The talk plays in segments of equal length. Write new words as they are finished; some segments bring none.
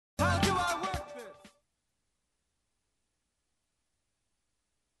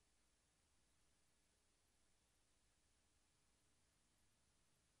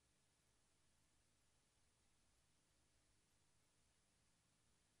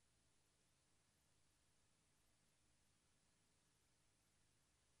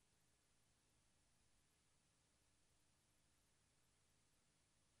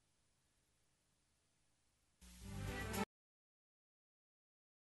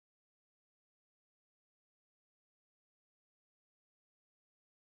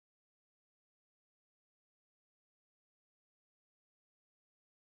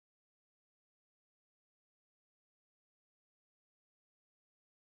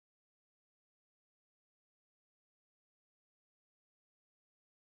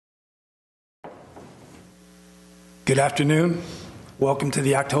Good afternoon. Welcome to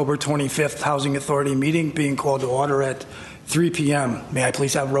the October 25th Housing Authority meeting being called to order at 3 p.m. May I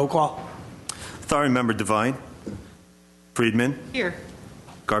please have roll call? Authority Member Devine. Friedman. Here.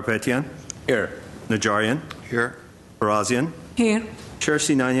 Garpetian. Here. Najarian. Here. Barazian. Here. Chair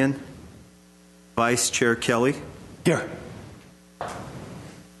Sinanian. Vice Chair Kelly. Here.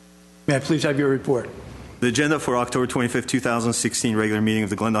 May I please have your report? The agenda for October 25th, 2016 regular meeting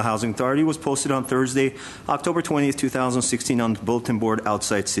of the Glendale Housing Authority was posted on Thursday, October 20th, 2016 on the bulletin board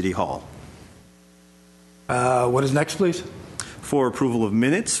outside City Hall. What is next, please? For approval of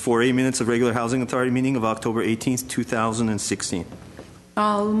minutes, 4A minutes of regular Housing Authority meeting of October 18th, 2016.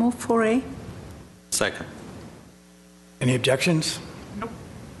 I'll move 4A. Second. Any objections? Nope.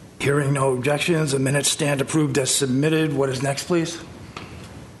 Hearing no objections, the minutes stand approved as submitted. What is next, please?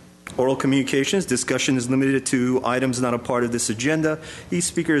 Oral communications. Discussion is limited to items not a part of this agenda. Each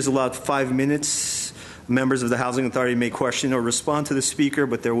speaker is allowed 5 minutes. Members of the Housing Authority may question or respond to the speaker,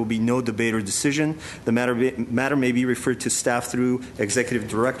 but there will be no debate or decision. The matter may be referred to staff through Executive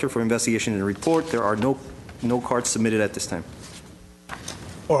Director for investigation and report. There are no cards submitted at this time.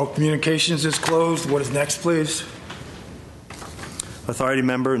 Oral communications is closed. What is next, please? Authority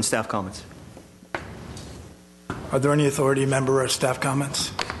member and staff comments. Are there any authority member or staff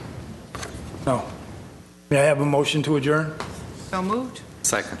comments? No. May I have a motion to adjourn? So moved.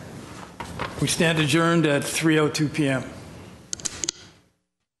 Second. We stand adjourned at 3:02 p.m.